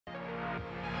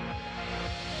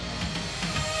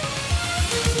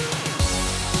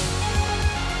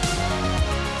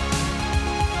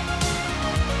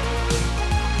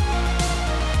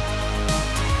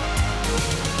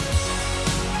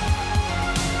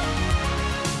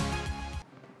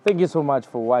Thank you so much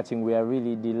for watching. We are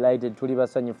really delighted.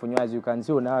 As you can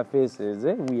see on our faces,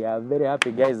 we are very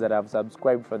happy, guys, that have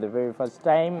subscribed for the very first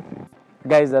time.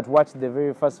 Guys that watched the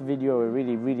very first video, we're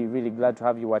really glad to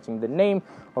have you watching. The name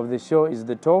of the show is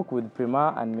The Talk with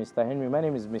Prima and Mr. Henry. My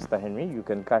name is Mr. Henry. You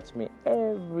can catch me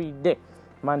every day,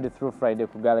 Monday through Friday,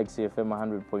 ku Galaxy FM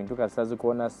 100.2 kasazi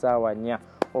kuona sawa nya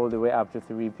all the way up to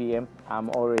 3 p.m. I'm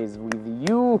always with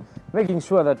you, making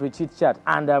sure that we chit chat,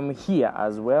 and I'm here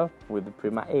as well with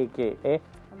Prima, aka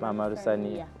Mama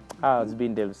Lusania. How's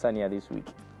been the Lusania this week?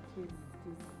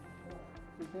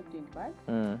 She's not doing bad.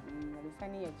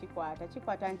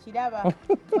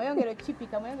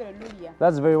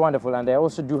 That's very wonderful, and I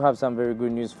also do have some very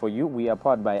good news for you. We are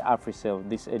powered by Africell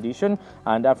this edition,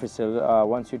 and Africell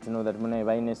wants you to know that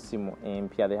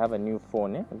they have a new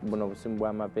phone.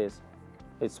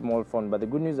 A small phone, but the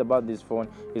good news about this phone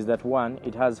is that one,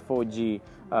 it has 4G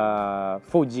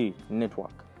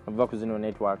network.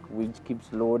 Network which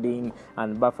keeps loading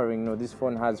and buffering. No, this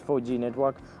phone has 4G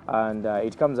network, and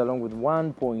it comes along with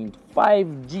 1.5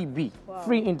 GB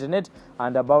free internet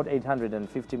and about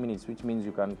 850 minutes, which means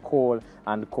you can call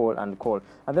and call and call.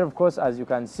 And then, of course, as you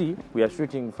can see, we are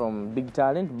shooting from Big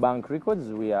Talent, Bank Records.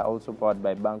 We are also powered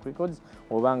by Bank Records.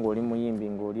 If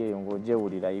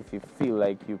you feel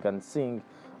like you can sing,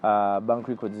 Bank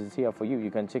Records is here for you. You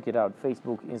can check it out.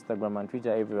 Facebook, Instagram, and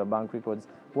Twitter, everywhere. Bank Records.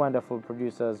 Wonderful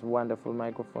producers, wonderful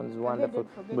microphones, wonderful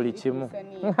bulichimu.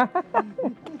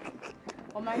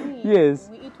 Yes.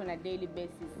 We eat on a daily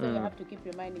basis, so you have to keep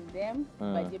reminding them.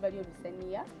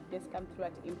 Just come through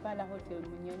at Impala Hotel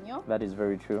Munyonyo. That is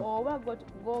very true. Or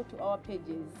go to our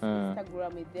pages.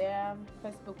 Instagram is there,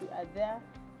 Facebook we are there.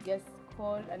 Just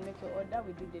call and make your order.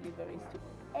 We do deliveries to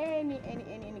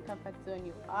any comfort zone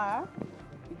you are.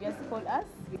 You just call us.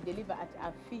 We deliver at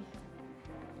our fee.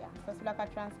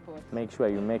 Transport. Make sure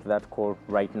you make that call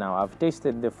right now. I've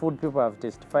tasted the food. People have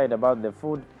testified about the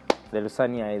food. The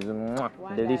lasagna is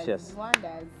delicious.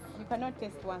 Wonders. You cannot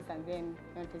taste once and then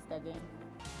not taste again.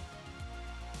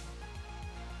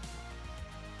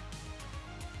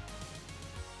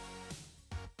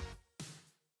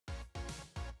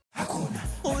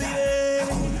 Oh yeah,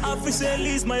 Africell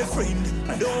is my friend.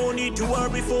 I don't need to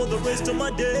worry for the rest of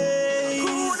my day.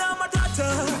 Hakuna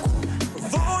Matata.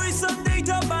 Voice and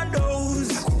data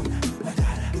bundles.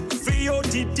 Free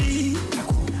OTT.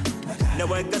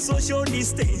 Now I can social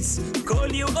distance.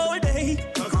 Call you all day.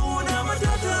 Hakuna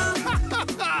Matata.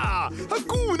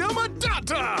 Hakuna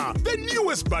Matata. The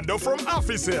newest bundle from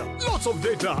Africell. Lots of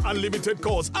data, unlimited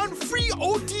calls, and free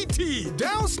OTT.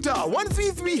 Dial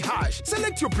 *133#.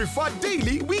 Select your preferred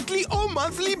daily, weekly, or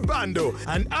monthly bundle.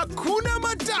 And Hakuna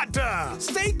Matata.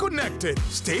 Stay connected.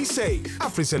 Stay safe.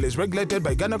 Africell is regulated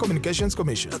by Ghana Communications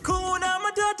Commission. Hakuna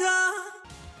Matata.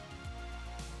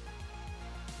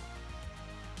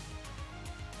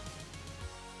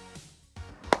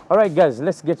 All right, guys,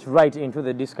 let's get right into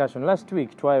the discussion. Last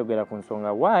week, why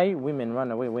women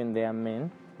run away when their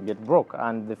men get broke,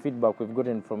 and the feedback we've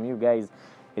gotten from you guys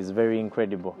is very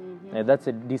incredible. That's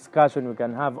a discussion we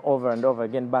can have over and over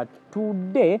again. But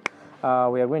today,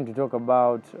 we are going to talk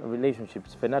about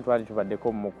relationships.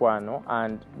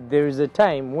 And there is a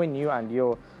time when you and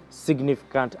your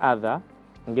significant other,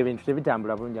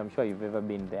 I'm sure you've ever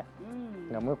been there.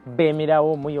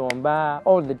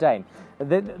 All the time.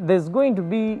 There's going to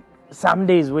be some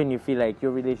days when you feel like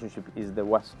your relationship is the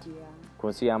worst.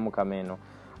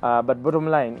 But bottom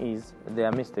line is, there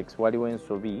are mistakes. I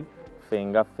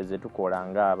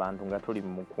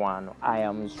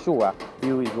am sure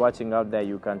you is watching out there,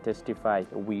 you can testify.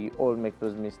 We all make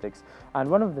those mistakes. And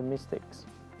one of the mistakes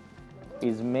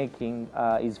is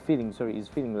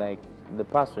feeling like the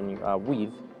person you are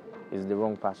with is the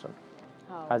wrong person.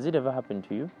 How? Has it ever happened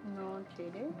to you? No,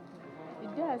 really.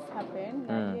 It does happen.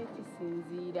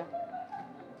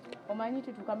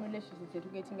 To come relationships, you're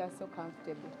getting us so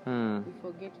comfortable. We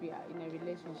forget we are in a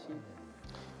relationship.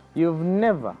 You've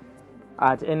never,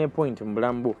 at any point in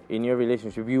Mbulambo, in your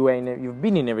relationship, you've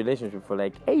been in a relationship for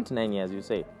like 8-9 years, you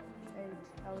say? 8.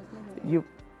 I was never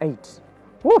 8.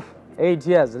 Woof! 8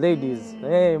 years, ladies.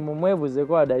 Hey,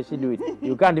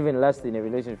 you can't even last in a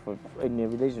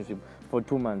relationship for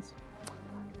 2 months.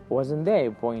 Wasn't there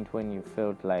a point when you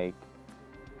felt like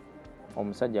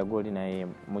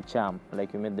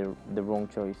like you made the wrong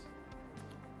choice?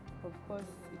 Of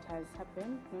course, it has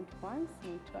happened, not once,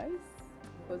 not twice.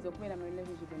 Because of when I'm in a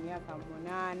relationship in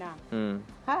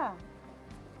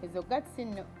it's a guts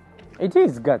in. It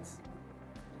is guts.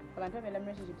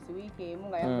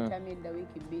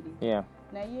 Yeah.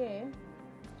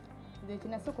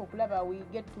 We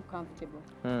get too comfortable.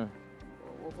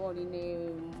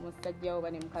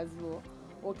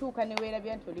 otuuka ne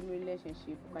weerabya nti oli mu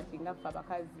relationship kati nga ffe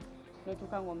abakazi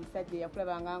n'otuuka ng'omusajja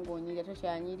yakulabanga ng'onyirira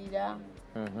tokyanyirira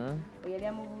oyali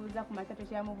amubuuza ku makya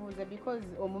tokyamubuuza because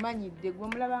omumanyidde gwe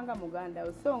omulabanga muganda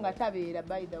we so nga tabeera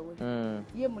by the way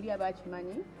ye muli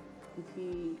abakimanyi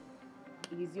nti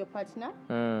is your partner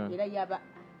era yaba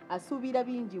asuubira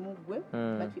bingi mu ggwe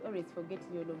but you always forget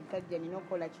yono omusajja nina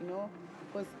okukola kino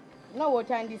because nga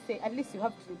wootandise at least you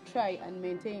have to try and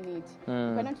maintain it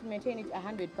you cannot maintain it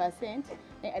 100%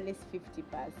 at least 50%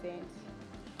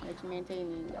 like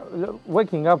maintaining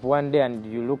waking up one day and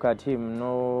you look at him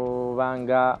no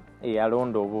banga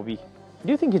eyalonda obubi,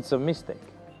 do you think it's a mistake?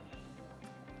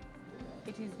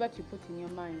 It is what you put in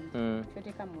your mind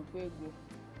kyoteka mu mutwe gwo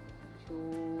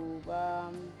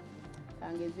kyoba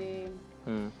kangeze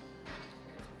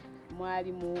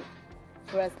mwali mu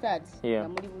for a start nga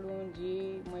muli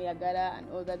bulungi mweyagala and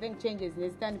all that then changes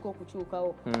nezitandika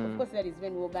okukyukawo of course that is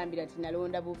when wogambira ti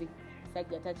nalonda bubi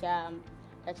musajja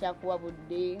takyakuwa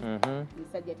budde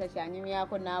musajja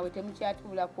takyanyumyako naawe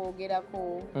temukyatuula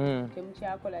kwogerako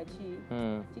temukyakola ki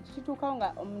kituukawo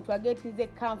nga omuntu agetinze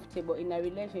comfortable in a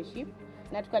relationship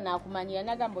natuka nakumanyira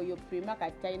nagamba oyo prima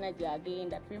kati talina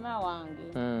gyagenda prima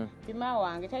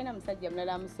wange talina musajja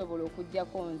mulala amusobola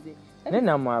okujjako nze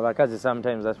nenamwe abakazi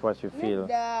sometimes that's what you feel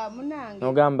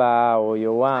nogamba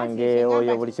oyo wange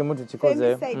oyo buli kimu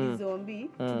tukikoze side zombi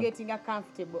tugetinga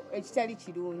comfortable ekitali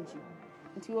kirungi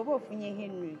nti oba ofunye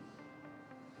Henry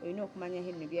olina okumanya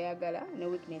Henry byayagala ne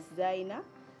weakness zayina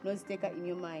noziteeka in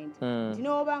your mind nti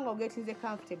noobanga ogetinze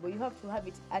comfortable you have to have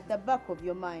it at the back of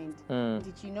your mind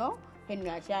nti kino Henry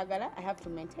akyagala I have to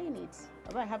maintain it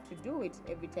or I have to do it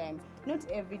every time, not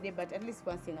every day but at least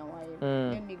once in a while.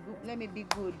 Let me be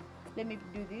good, let me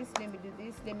do this, let me do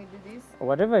this, let me do this.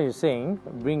 Whatever you're saying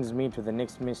brings me to the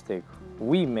next mistake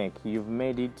we make. You've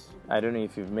made it, I don't know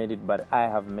if you've made it, but I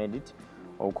have made it.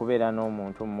 Okubeera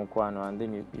n'omuntu mukwano and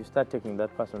then you start taking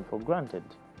that person for granted.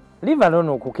 Leave alone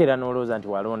okukera n'olowooza nti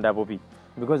walonda bubi,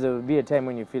 because there will be a time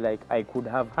when you feel like I could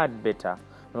have had better.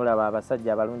 N'olaba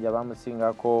abasajja abalungi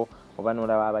abamusingako oba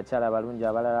n'olaba abakyala abalungi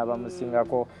abalala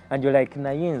abamusingako and you're like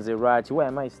naye nze lwaki, why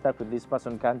am I stuck with this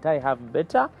person, can't I have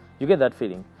better? You get that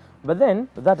feeling. But then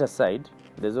that aside,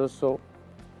 there's also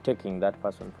taking that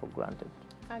person for granted.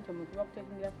 Anti omuntu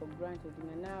bakutekingira for granted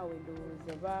nga naawe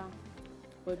ndowooza oba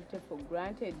bwetute for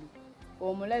granted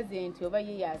omulaze nti oba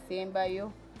ye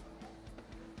yasembayo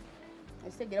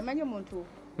ekitegera manyi omuntu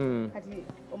kati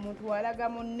omuntu walaga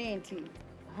munne nti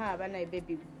banaye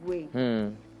bebi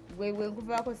gwe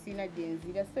nkuvaako siina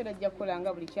gyenzira so era ajja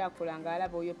kukolanga buli kyakolanga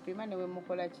alaba oyo Prima newe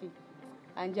mukola ki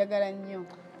anjagala nnyo.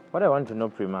 What I want to know,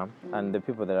 Prima, and the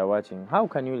people that are watching, how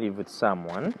can you live with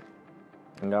someone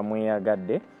nga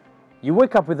mweyagadde, you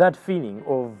wake up with that feeling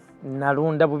of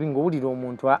nalonda bubi ng'owulira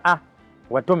omuntu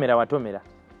watomera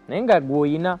naye nga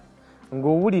gw'oyina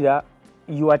ng'owulira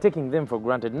you are taking them for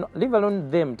granted, no, leave alone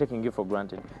them taking you for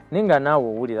granted. Ninga now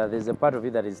there's a part of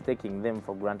you that is taking them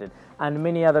for granted, and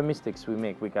many other mistakes we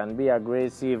make. We can be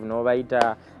aggressive, no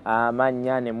baita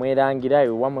manyane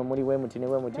mwerangira wamwe muri we mutine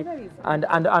we muti,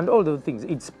 and all those things.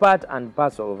 It's part and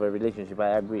parcel of a relationship,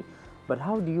 I agree. But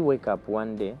how do you wake up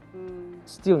one day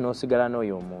still no sigala no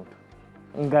yomuntu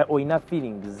nga oina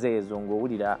feelings zezo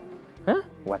ng'owulira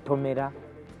watomera,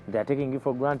 they are taking you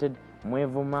for granted,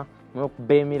 mwevuma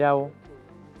mwekubemirawo.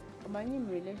 Many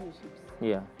relationships.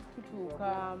 Yeah.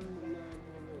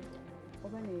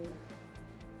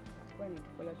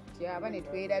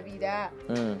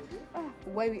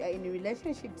 Why we are in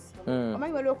relationships.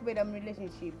 Many wali okubeera mu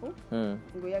relationship.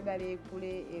 Ngoyagala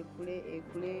ekule.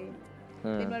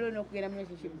 Then wali okugenda mu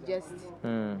relationship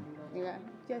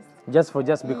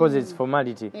just because it's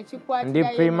formality. Ndi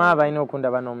Prima balina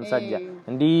okundaba n'omusajja.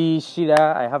 Ndi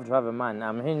Shira, I have to have a man.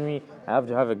 I'm Henry, I have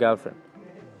to have a girlfriend.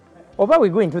 Or we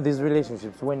go into these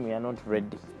relationships when we are not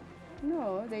ready?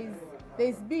 No,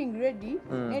 there's being ready.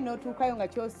 Neno tukayo nga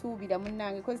kyosuubira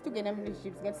munnange because tugenda mu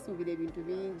relationships nga tusuubira ebintu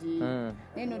bingi.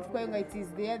 Neno tukayo nga it is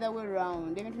the other way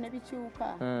around. Ebintu ne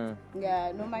bikyuka.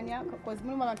 Nga nomanya because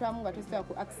mulimu abantu abamu nga tosobola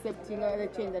ku accepting the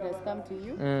change that has come to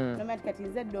you. Nomanya kati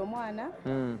nzadde omwana.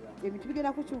 Ebintu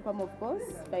bigenda kukyukamu of course.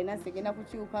 Finance egenda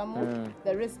kukyukamu.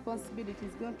 The responsibility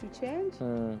is going to change.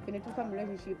 Kene tuka mu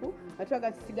relationship.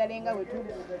 Atwaga tusigale nga wetu.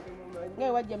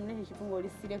 Nga wajja mu relationship ng'oli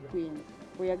sire queen.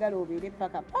 Oyagala obeere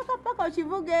paka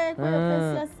okivuge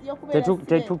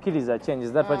tetukkiriza change.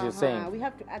 Is that what you're saying? We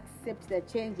have to accept the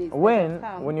changes.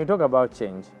 When you talk about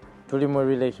change, tuli mu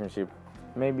relationship,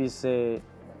 maybe say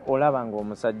olaba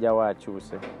ng'omusajja wa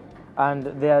akyuse, and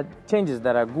there are changes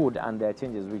that are good and there are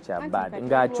changes which are bad.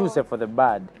 Nga akyuse for the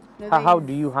bad. How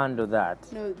do you handle that?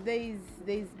 No,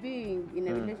 there's being in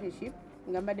a relationship.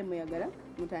 nga mbadde muyagala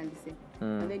mutandise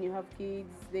and then you have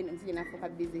kids then omusajja nafuuka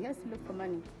busy he has to look for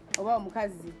money oba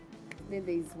omukazi then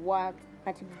there is work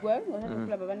kati gwe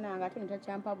okulaba bannange ate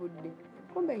ntakyampa budde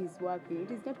kumbe he's working.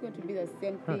 It is not going to be the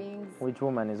same things. Which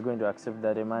woman is going to accept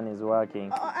that a man is working?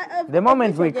 The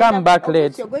moment we come back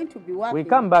late, you're going to be working. We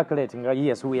come back late.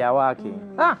 Yes, we are working.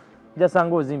 Just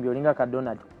ango zimbi olinga ka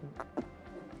donut.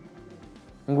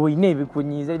 Ngoine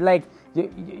bikunyize like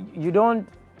you don't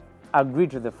agree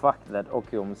to the fact that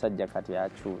okay omusajja kati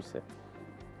achuse.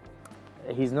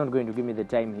 He's not going to give me the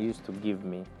time he used to give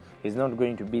me. He's not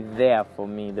going to be there for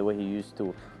me the way he used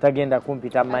to. Tagenda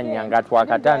kumpita manya nga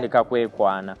twakatandika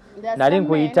kwekwana. Nali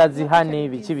nkuyita zihane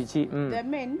bichi. The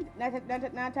men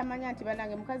natamanya nti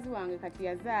banange mukazi wange kati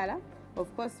yazaala.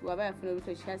 Of course waba yafuna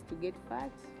olubuto she has to get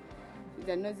fat.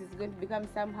 The nose is going to become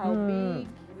somehow big.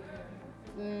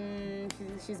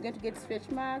 She's going to get stretch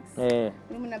marks.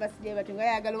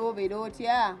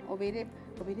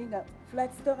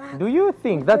 Do you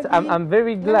think that's I'm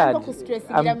very glad.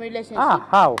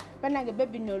 How? I've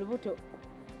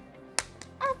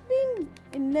been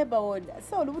in neighborhood.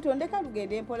 So lubuto ndeka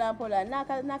lugende mpola mpola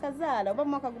nakazaala oba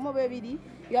mwaka gumo bebiri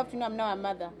you have to know I'm now a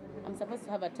mother. I'm supposed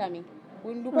to have a tummy.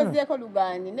 Undukozeko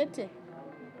lugani nete.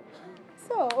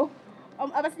 So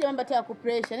abasijja bambatera ku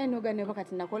pressure ne noganeko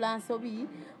kati nakola nsobi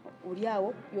uli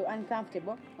awo you're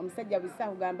uncomfortable omusajja bisa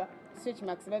kugamba stretch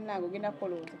marks bannange ogenda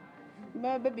kolota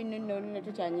baby no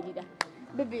tokyanyirira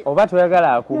baby oba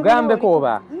toyagala akugambeko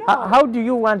oba how do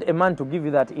you want a man to give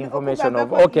you that information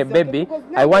of okay baby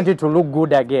I want you to look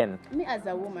good again? Me as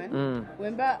a woman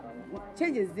wemba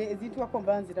changes ezintwako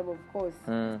mbanzirabo of course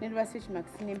nenda stretch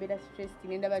marks nembera stress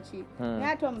nenda bachi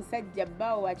nato omusajja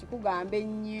bawo akikugambe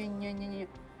nnyo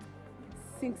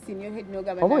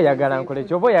oba oyagala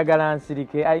nkoleki oba oyagala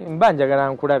nsirike mba njagala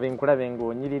nkulabe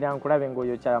ng'onyirira nkulabe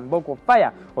ng'oyokya mboko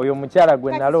fire oyo omukyala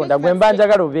gwe nalonda gwe mba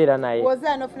njagala obeera naye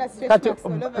kati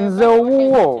nze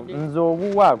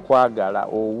owuwo akwagala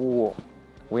owuwo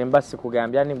wemba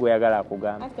sikugambya ni gweyagala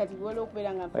akugamba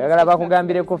oyagala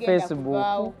bakugambire ku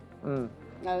Facebook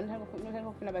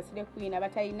okufuna basire queen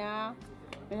abatalina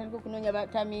okunonya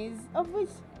batamiz of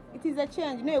which it is a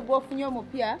change naye gwofunye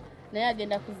omupya naye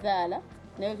agenda kuzaala.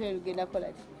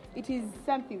 It is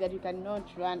something that you cannot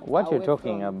run. What you're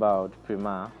talking about,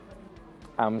 Prima,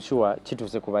 I'm sure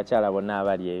chituse kubachala bonna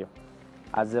abali eyo.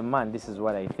 As a man, this is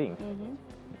what I think.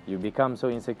 You become so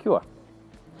insecure.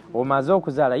 Omaze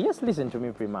okuzala, yes, listen to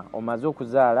me, Prima. Omaze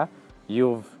okuzala,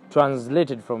 you've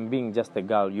translated from being just a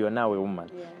girl, you're now a woman.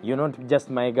 Yeah. You're not just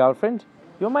my girlfriend,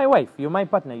 you're my wife, you're my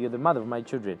partner, you're the mother of my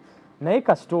children. Naye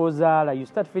kasitozaala you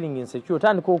start feeling insecure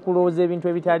otandika okulooza ebintu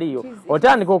ebitaliyo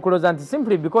otandika okulooza nti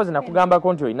simply because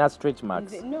nakugambako nti olina stretch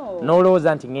marks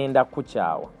n'olowooza nti ngenda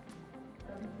kukyawa.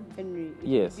 Henry,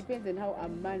 yes. It depends on how a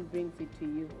man brings it to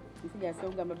you. Nsijja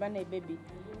sogamba bana baby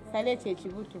salete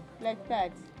ekibuto like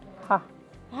that.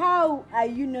 How are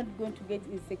you not going to get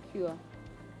insecure?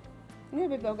 Ne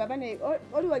baby ogabane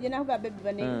oli wajena kuga baby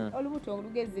bane olubuto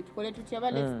olugezi tukole tutya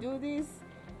let's do this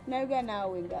now go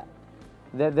now nga.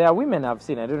 There are women I've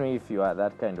seen, I don't know if you are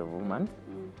that kind of woman.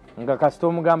 Nga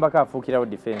kasito mugamba kafuukirawo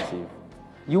defensive.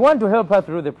 You want to help her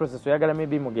through the process. Oyagala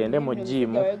maybe mugende mu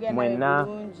gym mwenna.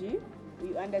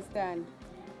 You understand.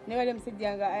 Nebale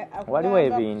musajja nga waliwo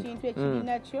ebintu kintu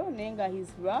ekirinacho naye nga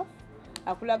he's rough.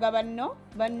 Akulaga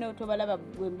banno tobalaba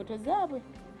embuto zaabwe.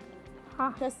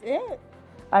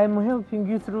 I'm helping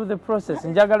you through the process.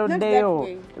 Njagala oddeyo.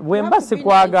 Wemba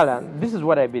sikwagala. This is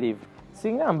what I believe.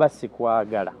 Singa mba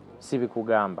sikwagala.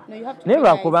 Sibikugamba naye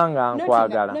lwakubanga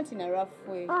nkwagala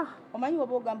omanyi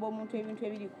oba ogamba omuntu ebintu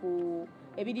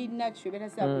ebiri nakyo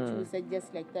betasa kukyusa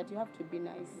just like that you have to be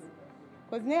nice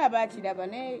because naye aba akiraba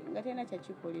naye nga talina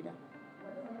kyakikolera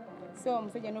so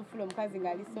omusajja n'ofuna omukazi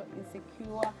ng'ali so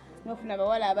insecure n'ofuna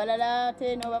abawala abalala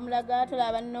ate n'obamulaga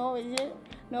tolaba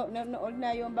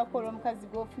olinayombako olw'omukazi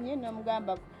gw'ofunye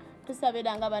n'omugamba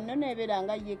tusaberanga banno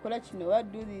neeberanga yekola kino what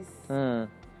do this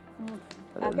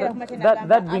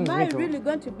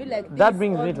that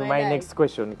brings me to my next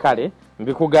question. Kale,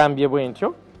 mbikugambye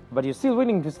bwentyo, but you're still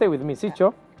willing to stay with me,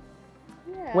 sicho?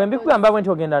 When mbikugamba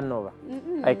bwentyo ogenda nova.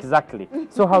 Exactly.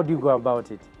 So how do you go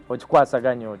about it?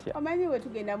 Okikwasaganya otya? Omanyi we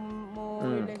tugenda mu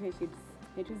relationships.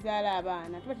 Netuzaala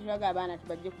abaana. Tuba tetulaga abaana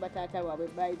tubajje ku bataata waabwe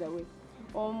by the way.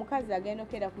 Omukazi agenda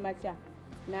okera ku makya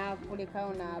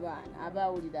n'akulekawo n'abaana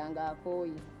abaawuliranga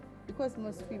akooye. Because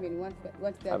most women want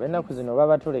their abenaku zino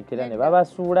babatulekera ne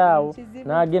babasuula awo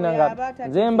n'agenda nga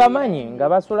nze mbamanyi nga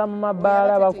basula mu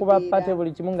mabbaala bakuba pate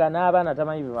buli kimu nga n'abaana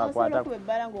tamanyi bye bakwatako. Kuba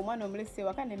ebbala ng'omwana omulese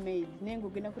waka ne maid naye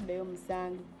ng'ogenda kuddayo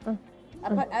omusange.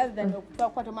 Other than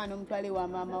okukwata omwana omutwale wa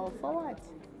maama wo for what?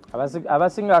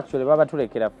 abasinga actually baba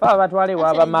tulekera fa batwale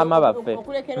waba mama baffe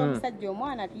okulekera omusajja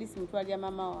omwana at least mutwalya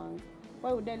mama wange.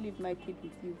 Why would I leave my kid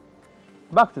with you?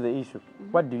 Back to the issue.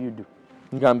 What do you do?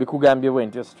 Ngambi kugambye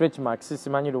bwentyo stretch marks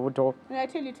simanyi lubuto. And I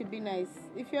tell you to be nice.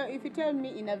 If you tell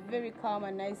me in a very calm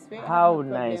and nice way. How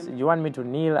nice? You want me to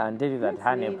kneel and tell you that, Yes,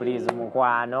 honey, really. please,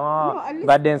 mukwano. No, at least-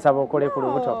 But then nsaba okole ku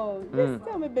lubuto. No, just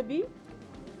tell me, baby.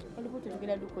 Olubuto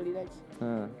lugenda lukolera ki?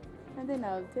 And then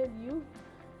I'll tell you.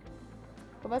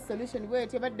 Oba solution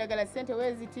wait, oba ddagala sente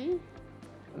weziti.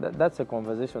 That's a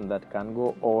conversation that can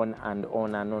go on and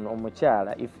on and on.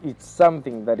 Omukyala, if it's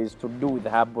something that is to do with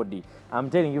her body, I'm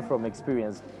telling you from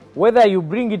experience, whether you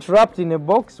bring it wrapped in a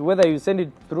box, whether you send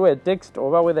it through a text,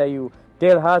 or whether you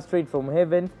tell her straight from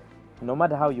heaven, no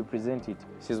matter how you present it,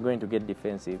 she's going to get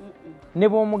defensive.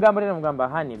 Nebo mugamba,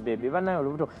 honey, baby,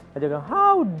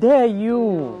 how dare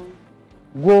you?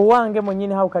 Go wange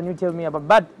mwenyini, how can you tell me about?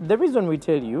 But the reason we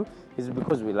tell you is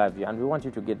because we love you and we want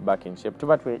you to get back in shape.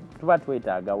 Tuba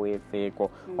twetaaga weefeeko.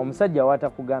 Omusajja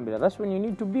watakugambira. That's when you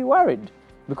need to be worried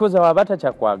because our bata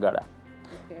chakwagala.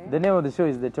 Okay. The name of the show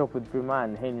is The Talk with Prima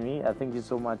and Henry. I thank you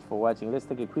so much for watching. Let's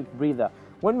take a quick breather.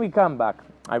 When we come back,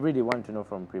 I really want to know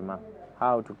from Prima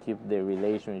how to keep the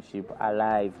relationship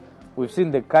alive. We've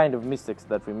seen the kind of mistakes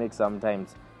that we make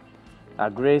sometimes.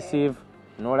 Aggressive,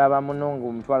 nolaba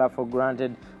munongo mtwala for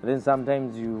granted. Then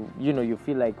sometimes you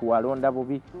feel like walonda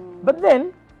bubi. But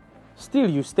then still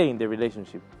you stay in the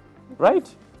relationship. Right?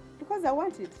 Because I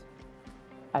want it.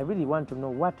 I really want to know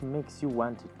what makes you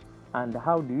want it and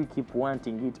how do you keep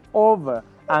wanting it over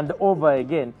and over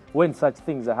again when such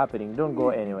things are happening. Don't go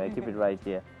anywhere. Keep it right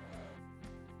here.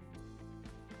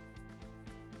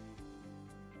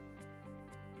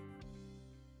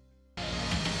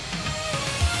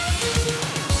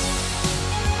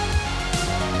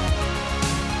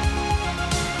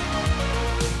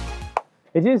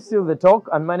 It is still The Talk,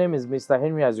 and my name is Mr.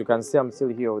 Henry. As you can see, I'm still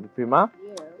here with Prima.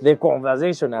 The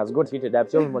conversation has got heated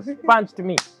up. She almost punched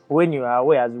me when you are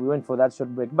away as we went for that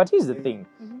short break. But here's the thing.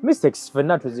 Mistakes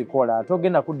fenna tuzikola.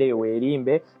 Togenda kude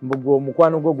werimbe, mbugo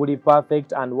mukwano go guli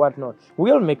perfect and whatnot.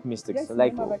 We all make mistakes. Just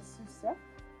Like remember about Susa.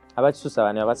 abakisusa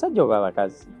bani abasajja oba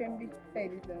abakazi. You can be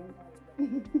fairly done.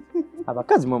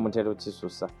 Abakazi mwe mutera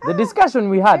okisusa. The discussion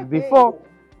we had before,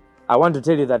 I want to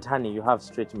tell you that, honey, you have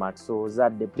stretch marks. So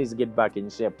Zadde, please get back in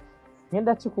shape.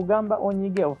 Ngenda kikugamba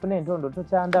onyige ofune entondo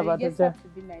tokyandaba You just tocha. have to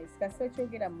be nice. Kasi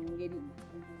okyogera mu ngeri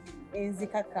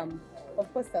enzikakamu.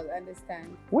 Of course I'll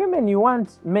understand. Women, you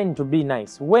want men to be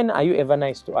nice. When are you ever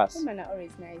nice to us? Women are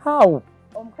always nice. How?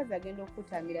 Omukazi agenda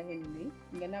okutambira Henry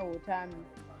nga nawe otaami.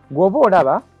 Gwoba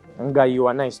olaba nga you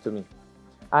are nice to me.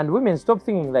 And women, stop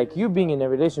thinking like you being in a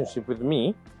relationship with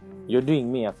me, you're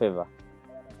doing me a favor.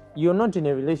 You're not in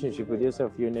a relationship with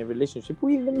yourself, you're in a relationship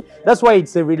with me. That's why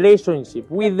it's a relationship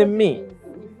with me.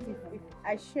 If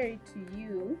I share it to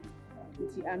you,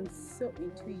 I'm so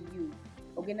into you.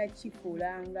 Ogenda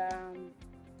kifuulanga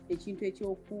ekintu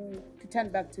ekyoku to turn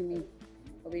back to me.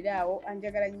 Obiraawo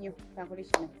anjagala nnyo kankole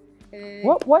kino.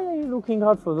 Why are you looking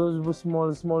out for those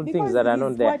small things Because that are this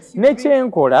not is there? what you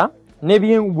Nekyenkola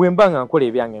bwemba nga nkola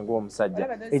ebyange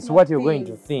ng'omusajja. It's what you're going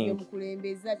to think.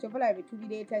 Mukulembeza kyovala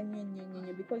betubireeta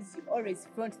nnyo because you always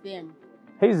front them.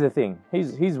 Here's the thing.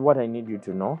 Here's what I need you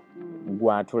to know.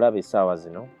 Gwatulabe essaawa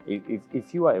zino.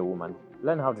 If you are a woman,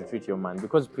 learn how to treat your man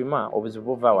because Prima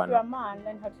obuzibova If you're a wano. man,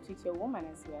 learn how to treat your woman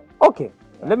as well. Okay,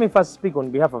 let me first speak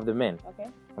on behalf of the men. Okay?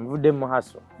 Nvudde mu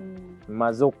hustle.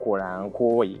 Mmaze okukola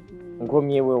nkooye.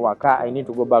 Nkomyewo ewaka. I need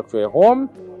to go back to a home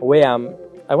where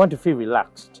I want to feel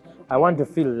relaxed. I want to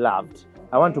feel loved.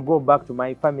 I want to go back to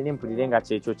my family mpulire nga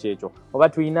kyekyo. Oba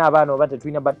tulina abaana oba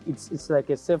tetulina, but it's like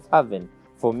a safe haven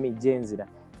for me gyenzira.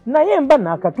 Naye mba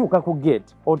nakatuuka ku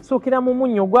gate. Osookera mu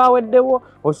munnyo gwaweddewo,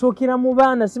 osookera mu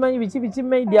baana simanyi biki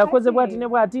maidi akoze bwati ne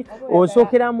bwati,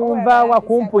 osookera mu nvaawa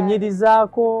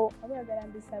kumpunyirizaako. Obayagala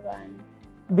mbisa baani.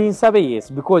 Binsabe,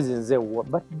 yes, because nze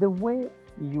but the way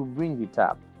you bring it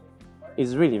up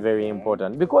is really very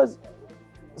important because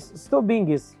stop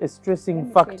being a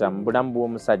stressing factor mu bulamu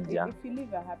bw'omusajja. If you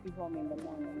leave a happy home in the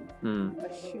morning,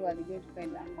 you're surely going to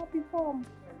find a happy home.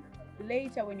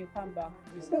 Later when you come back,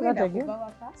 you Say that again.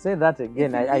 Say that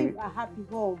again. If you leave a happy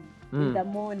home in the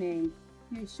morning,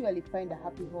 you surely find a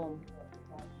happy home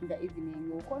in the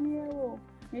evening. Okomyewo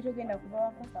netogenda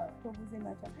kubawaka toguze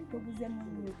mata toguze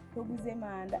munyu toguze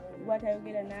manda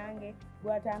gwatayogera nange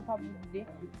gwatampa budde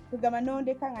tugamba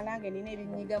nondeka nga nange nina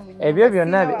ebinyiga mu nyumba.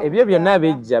 Ebyo byonna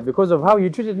bijja because of how you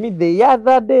treated me the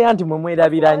other day anti mwe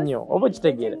mwerabira nnyo oba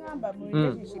okitegeera.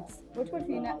 Relationships, but what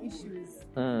we know issues,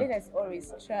 let us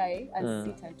always try and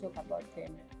sit and talk about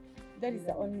them. That is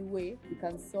the only way we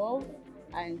can solve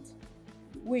and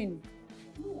win.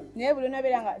 naye buli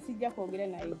onabeera nga sijja kwogera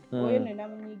naye oyo nonna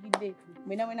munyigidde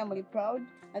mwena muli proud,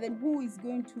 and then who is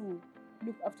going to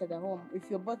look after the home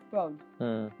if you're both proud?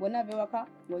 Bonna bewaka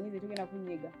ngonyize tugenda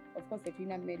kunyiga, of course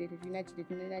tetulina mmere tetulina ki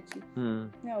tetulina ki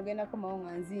naye ogenda komawo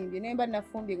nga nzimbye naye mba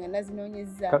nafumbye nga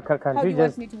nazinoonyeza. How do you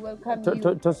want me to welcome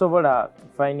you? Tosobola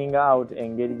finding out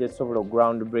engeri gyetusobola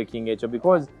ground breaking ekyo,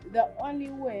 because the only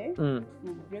way to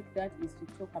break that is to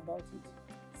talk about it.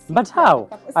 But how?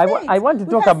 I want to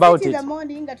talk about it. In the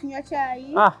morning,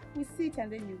 we sit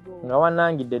and then you go. No one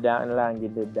langidde da.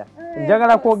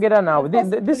 Njagala kwogera naawe.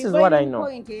 This is what I know.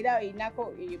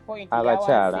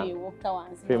 Abakyala.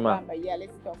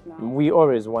 We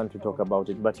always want to talk about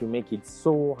it, but you make it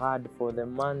so hard for the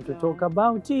man to talk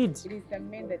about it. It is the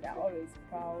men that are always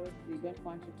proud. They don't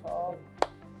want to talk.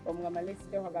 Let's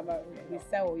talk about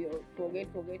forget.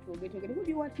 Who do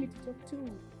you want me to talk to?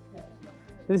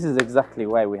 This is exactly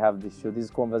why we have this show.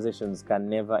 These conversations can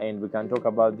never end. We can talk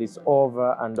about this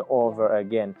over and over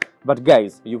again. But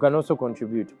guys, you can also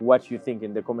contribute what you think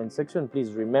in the comment section.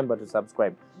 Please remember to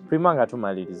subscribe. Primanga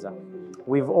tumaliriza.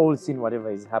 We've all seen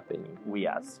whatever is happening. We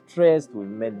are stressed. We've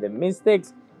made the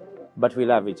mistakes. But we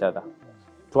love each other.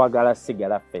 Twagala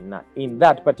sigala fena. In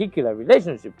that particular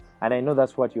relationship. And I know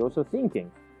that's what you're also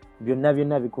thinking.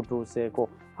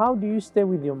 How do you stay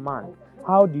with your man?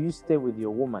 How do you stay with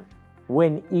your woman?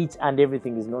 When each and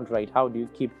everything is not right, how do you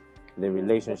keep the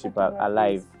relationship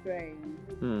alive? You pray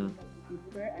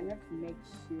and you have to make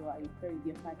sure you pray with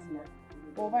your partner.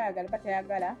 Obayagala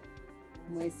batayagala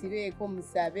mwesibeko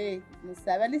musabe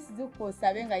lisizuko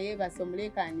musabe nga yebasa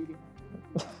omulekanire.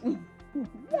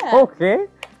 Okay.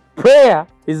 Prayer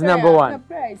is number one.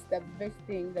 Prayer is the best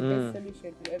thing, the best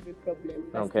solution to every problem.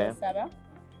 Okay.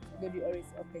 God will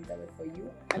always open the way for you,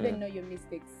 and then know your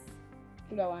mistakes.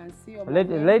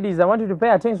 Ladies, I want you to pay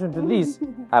attention to this.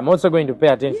 I'm also going to pay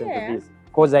attention to this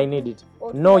because I need it.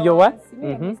 Know your what?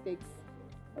 Mistakes.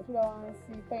 But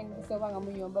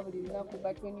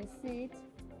when you sit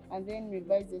and then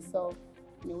revise yourself,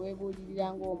 you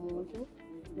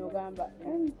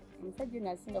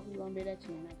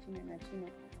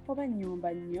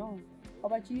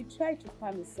but you try to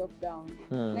calm yourself down.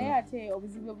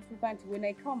 When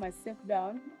I calm myself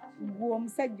down,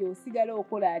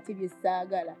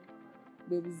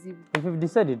 if you've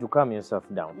decided to calm yourself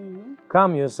down,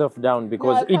 calm yourself down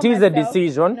because it is a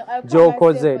decision. Joe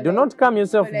Koze, do not calm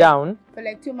yourself down. For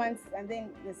like 2 months and then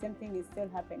the same thing is still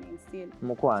happening.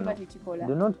 Mukwano,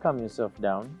 do not calm yourself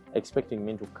down, expecting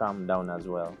me to calm down as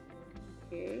well.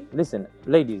 Okay. Listen,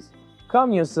 ladies,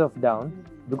 calm yourself down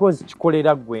because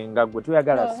chikolera gwe nga gwe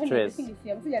tuyagala stress. I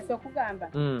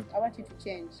want you to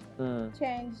change.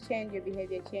 Change your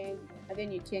behavior, and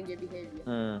then you change your behavior.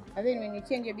 And then when you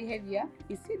change your behavior,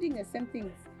 you're still doing the same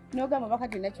things. No gamba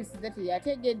bakati nakyusiza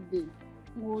teyategedde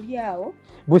ng'olyawo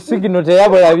busigino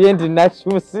teyabulabye nti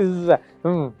nakyusiza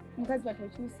mukazi bati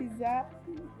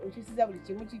okyusiza buli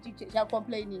kimu kya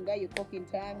complaining nga you cook in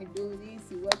time, you do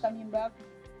this, you welcome him back.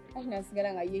 He's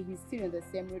still in the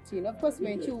same routine. Of course,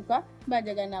 when chuka,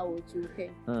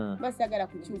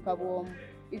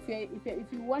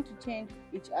 if you want to change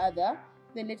each other,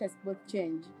 then let us both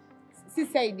change.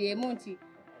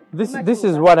 This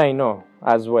is what I know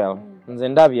as well.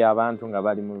 Nzendabi abantu nga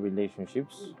bali mu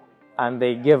relationships and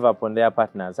they gave up on their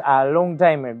partners a long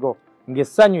time ago.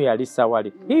 Ngesanyu yali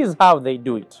sawali. Here's how they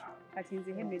do it. Let me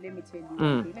tell you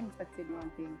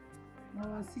one thing.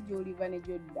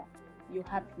 Your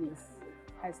happiness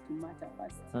has to matter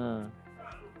first.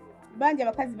 Banja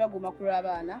bakazi baguma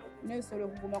kulabana, no solo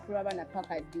kuguma kulabana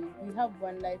pakadi. You have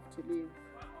one life to live.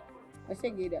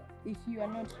 If you are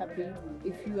not happy,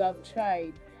 if you have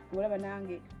tried, whatever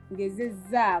nange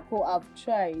ngezezako I've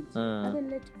tried, and then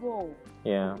let go.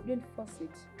 Yeah. Don't force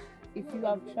it. If you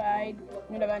have tried,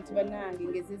 abantu banange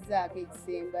ngezezako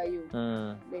ekisembayo,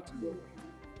 let go.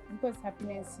 Because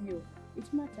happiness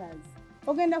it matters.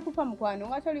 You're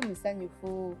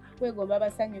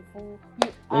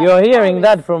hearing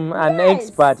that from an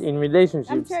expert in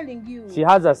relationships. I'm telling you. She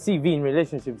has a CV in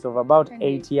relationships of about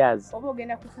 8 years. You are going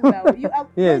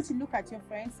to look at your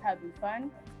friends having fun,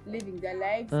 living their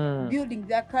lives, building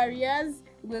their careers.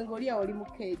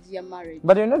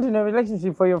 But you're not in a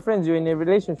relationship for your friends, you're in a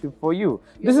relationship for you.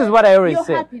 This is what I always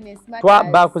say. Your happiness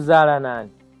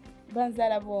matters.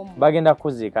 Bagenda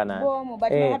kuzika nani.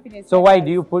 So why do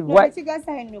you put what? For 10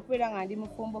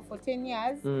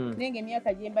 years,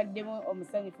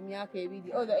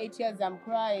 although 8 years I'm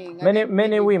crying.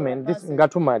 Many women, this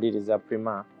Ngatumadi is a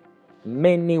prima.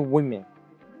 Many women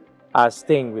are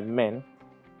staying with men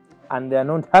and they are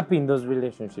not happy in those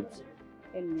relationships.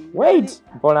 Wait,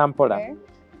 Pola.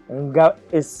 nga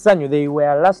essanyu they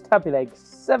were last happy like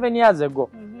 7 years ago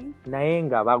naye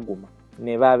nga baguma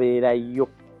ne babeerayo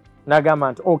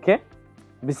nagamba nti okay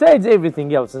besides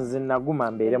everything else nze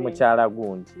naguma mbeere mukyala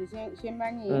gundi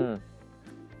Shemanyi,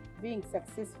 being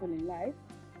successful in life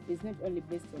is not only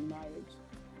based on marriage.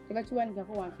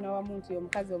 Tebakiwanikako wantu nawamu nti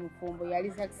omukazi omufumbo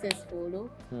yali successful,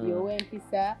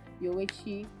 yowempisa,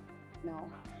 yowechi. No.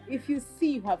 If you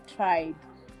see you have tried,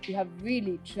 you have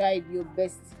really tried your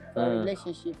best for a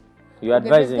relationship. You're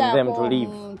advising them to leave.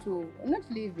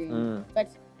 Not leaving, but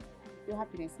your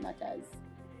happiness matters.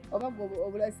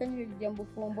 Obulasanyu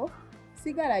lijambufumbo,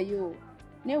 sigalayo.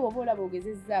 Newe obola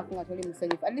bogezezzaako nga toli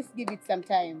musanyufu. At least give it some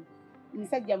time.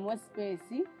 Musajja muwa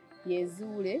space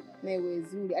yezuule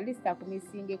newezuule. At least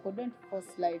akumisingeko. Don't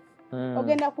force life.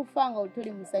 Ogenda kufanga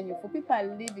otoli musanyufu. People are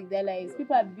living their lives.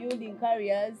 People are building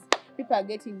careers. People are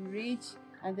getting rich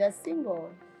and they are single.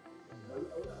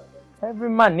 Every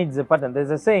man needs a partner.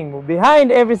 There's a saying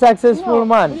behind every successful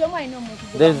man.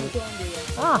 There's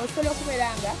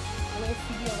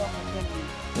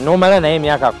nomala naye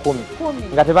emyaka 10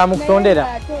 nga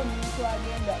tebamukutondera.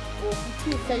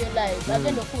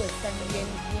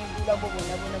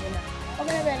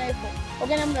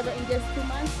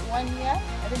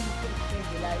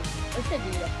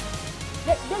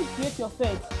 Don't create your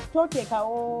fate. Don't take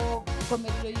our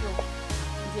comedy.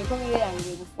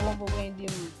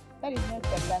 That is not the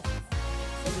best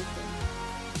solution.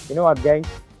 You know what, guys?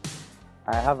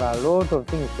 I have a lot of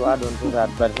things to add on to that,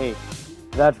 but hey,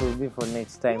 that will be for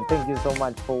next time. Thank you so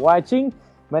much for watching.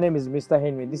 My name is Mr.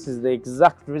 Henry. This is the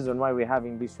exact reason why we're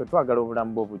having this show.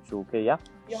 Okay, yeah?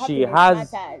 She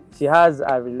has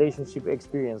a relationship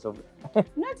experience of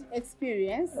not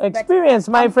experience. Experience,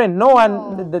 my friend. No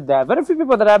one. There are very few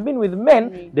people that have been with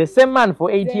men, the same man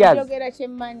for 8 years.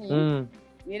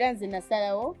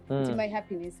 My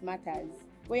happiness matters.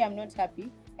 Where I'm not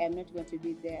happy, I am not going to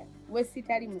be there.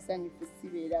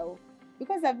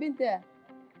 Because I've been there.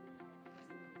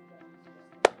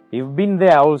 You've been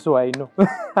there also, I know.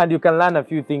 And you can learn a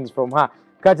few things from her.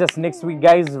 Catch us next week,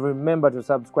 guys. Remember to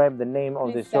subscribe. The name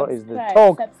of the show is The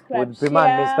Talk with Prima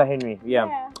and Mr. Henry.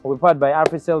 Yeah. We're powered by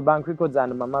Africell Bank Records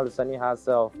and Mama Lusani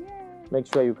herself. Make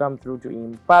sure you come through to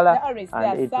Impala. And it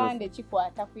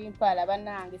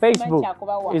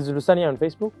Facebook. Is Lusania on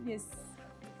Facebook? Yes.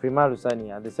 Prima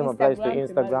Lusania. The same applies to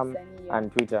Instagram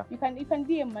and Twitter. You can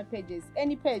DM my pages.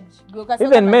 Any page.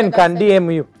 Even men can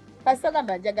DM you.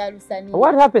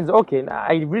 What happens? Okay,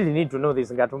 I really need to know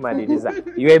this. You're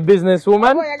a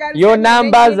businesswoman. Your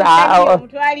numbers are.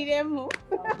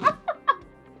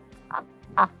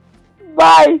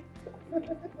 Bye.